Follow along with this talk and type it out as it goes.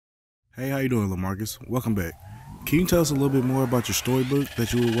Hey, how you doing, Lamarcus? Welcome back. Can you tell us a little bit more about your storybook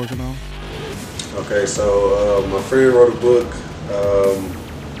that you were working on? Okay, so my friend wrote a book.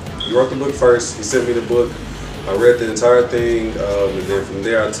 He wrote the book first. He sent me the book. I read the entire thing, and then from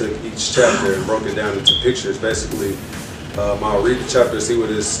there I took each chapter and broke it down into pictures. Basically, I'll read the chapter, see what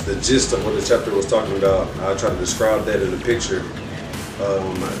is the gist of what the chapter was talking about. I try to describe that in the picture.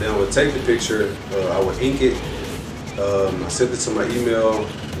 Then I would take the picture, I would ink it. I sent it to my email.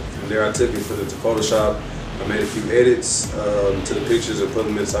 From there I took it, put it to Photoshop. I made a few edits to the pictures and put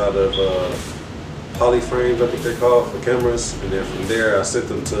them inside of poly frames, I think they're called, for cameras. And then from there I sent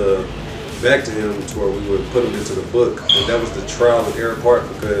them back to him to where we would put them into the book. And that was the trial and error part,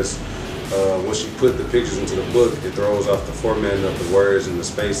 because once you put the pictures into the book, it throws off the formatting of the words and the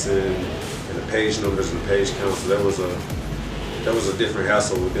spacing and the page numbers and the page count. So that was a different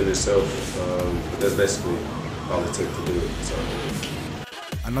hassle within itself. But that's basically all it took to do it. So.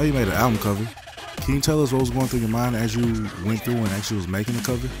 I know you made an album cover. Can you tell us what was going through your mind as you went through and actually was making the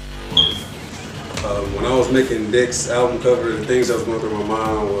cover? When I was making Deck's album cover, the things that was going through my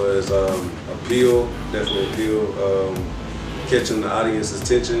mind was appeal, definitely appeal, catching the audience's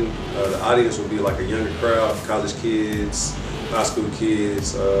attention. The audience would be like a younger crowd, college kids, high school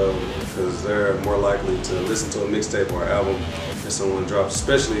kids, because they're more likely to listen to a mixtape or an album that someone drops,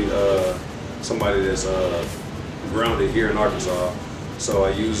 especially somebody that's grounded here in Arkansas. So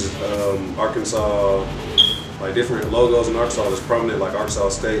I used Arkansas, like different logos in Arkansas that's prominent, like Arkansas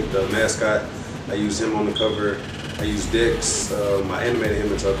State, the mascot. I used him on the cover. I used Dex. I animated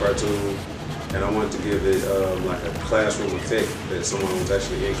him into a cartoon, and I wanted to give it like a classroom effect, that someone was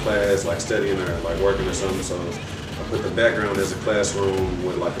actually in class, like studying or like working or something. So I put the background as a classroom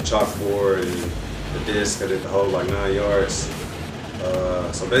with like a chalkboard and the desk that it hold like 9 yards.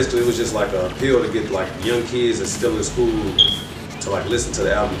 So basically, it was just like an appeal to get like young kids that's still in school to like listen to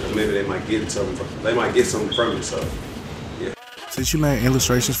the album, because maybe they might get something from it. So yeah. Since you made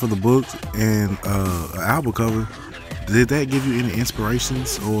illustrations for the book and an album cover, did that give you any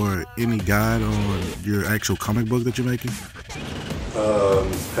inspirations or any guide on your actual comic book that you're making?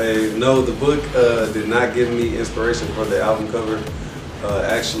 Hey, no, the book did not give me inspiration for the album cover.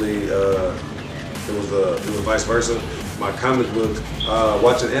 Actually, it was vice versa. My comic book,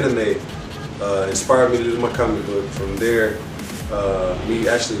 watching anime, inspired me to do my comic book. From there, me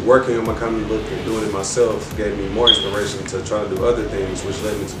actually working on my comic book and doing it myself gave me more inspiration to try to do other things, which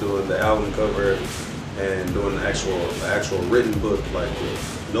led me to doing the album cover and doing the actual written book, like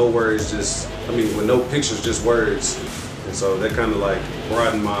with no words, with no pictures, just words. And so that kind of like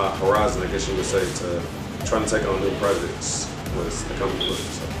broadened my horizon, I guess you would say, to trying to take on new projects was the comic book.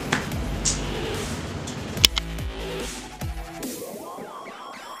 So.